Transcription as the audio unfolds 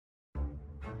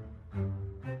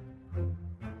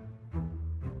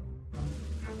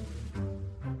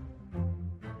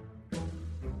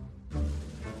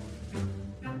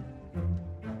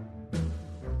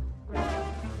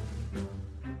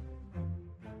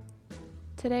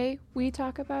Today, we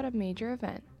talk about a major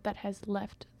event that has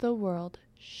left the world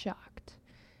shocked.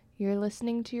 You're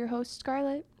listening to your host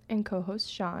Scarlett and co-host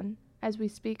Sean as we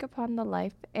speak upon the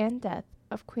life and death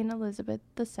of Queen Elizabeth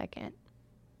II.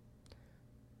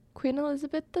 Queen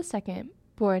Elizabeth II,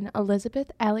 born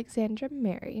Elizabeth Alexandra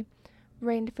Mary,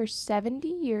 reigned for 70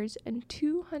 years and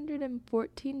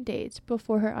 214 days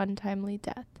before her untimely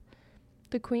death.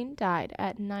 The Queen died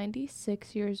at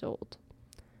 96 years old.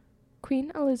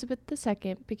 Queen Elizabeth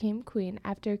II became queen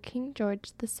after King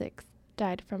George VI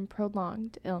died from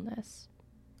prolonged illness.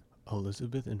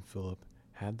 Elizabeth and Philip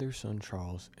had their son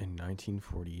Charles in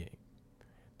 1948.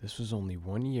 This was only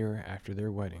 1 year after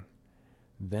their wedding.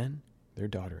 Then, their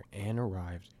daughter Anne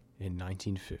arrived in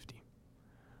 1950.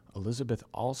 Elizabeth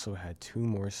also had 2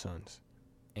 more sons,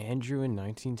 Andrew in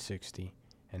 1960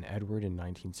 and Edward in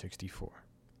 1964.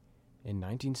 In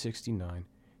 1969,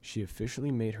 she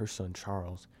officially made her son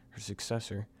Charles her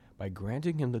successor by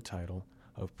granting him the title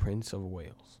of Prince of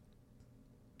Wales.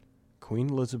 Queen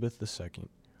Elizabeth II,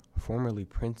 formerly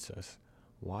princess,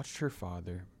 watched her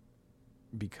father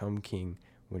become king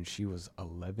when she was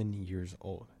 11 years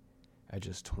old. At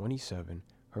just 27,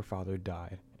 her father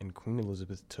died and Queen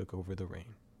Elizabeth took over the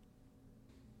reign.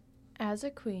 As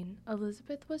a queen,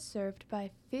 Elizabeth was served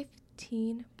by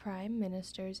 15 prime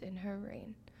ministers in her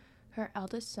reign. Her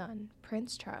eldest son,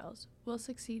 Prince Charles, will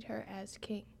succeed her as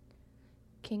king.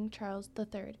 King Charles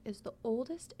III is the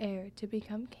oldest heir to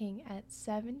become king at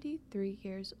 73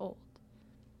 years old.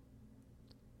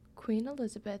 Queen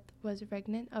Elizabeth was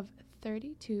regnant of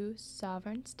 32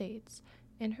 sovereign states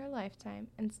in her lifetime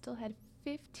and still had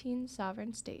 15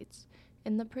 sovereign states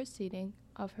in the preceding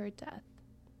of her death.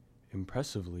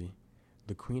 Impressively,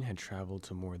 the Queen had traveled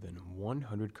to more than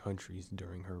 100 countries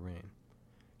during her reign.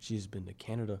 She has been to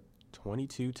Canada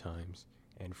 22 times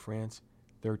and France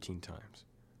 13 times,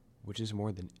 which is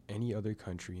more than any other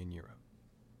country in Europe.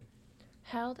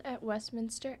 Held at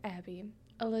Westminster Abbey,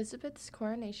 Elizabeth's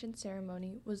coronation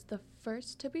ceremony was the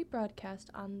first to be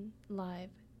broadcast on live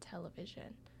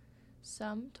television.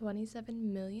 Some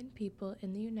 27 million people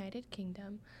in the United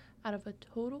Kingdom, out of a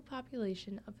total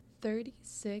population of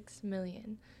 36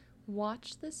 million,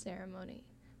 watched the ceremony,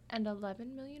 and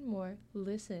 11 million more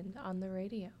listened on the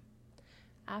radio.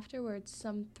 Afterwards,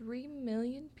 some 3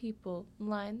 million people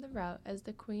lined the route as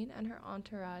the Queen and her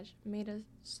entourage made a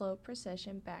slow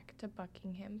procession back to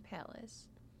Buckingham Palace.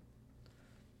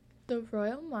 The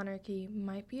royal monarchy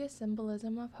might be a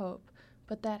symbolism of hope,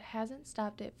 but that hasn't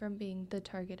stopped it from being the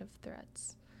target of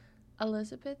threats.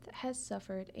 Elizabeth has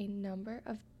suffered a number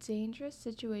of dangerous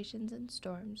situations and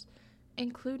storms,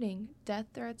 including death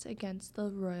threats against the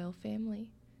royal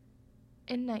family.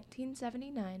 In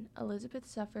 1979, Elizabeth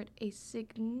suffered a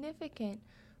significant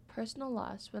personal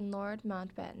loss when Lord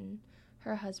Mountbatten,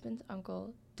 her husband's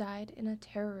uncle, died in a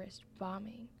terrorist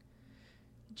bombing.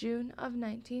 June of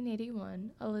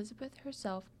 1981, Elizabeth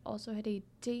herself also had a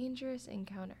dangerous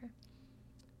encounter.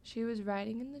 She was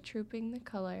riding in the Trooping the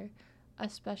Color, a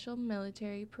special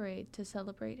military parade to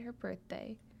celebrate her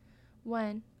birthday,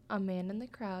 when a man in the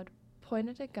crowd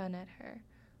pointed a gun at her.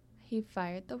 He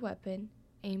fired the weapon,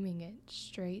 aiming it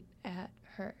straight at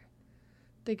her.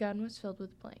 The gun was filled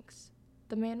with blanks.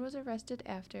 The man was arrested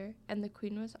after, and the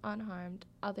Queen was unharmed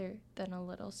other than a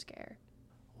little scare.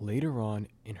 Later on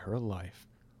in her life,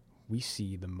 we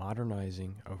see the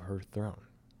modernizing of her throne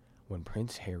when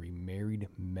Prince Harry married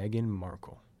Meghan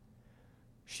Markle.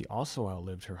 She also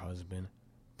outlived her husband,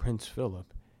 Prince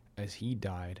Philip, as he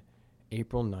died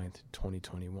April 9th,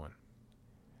 2021.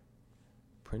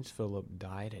 Prince Philip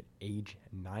died at age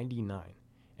 99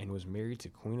 and was married to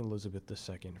Queen Elizabeth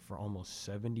II for almost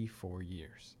 74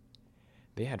 years.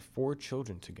 They had 4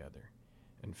 children together,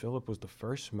 and Philip was the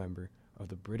first member of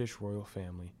the British royal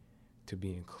family to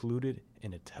be included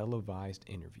in a televised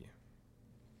interview.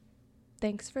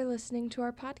 Thanks for listening to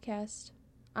our podcast.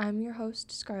 I'm your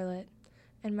host, Scarlett,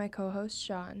 and my co-host,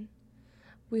 Sean.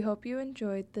 We hope you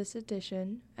enjoyed this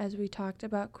edition as we talked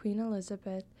about Queen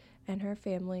Elizabeth and her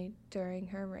family during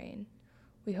her reign.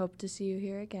 We hope to see you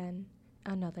here again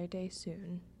another day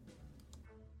soon.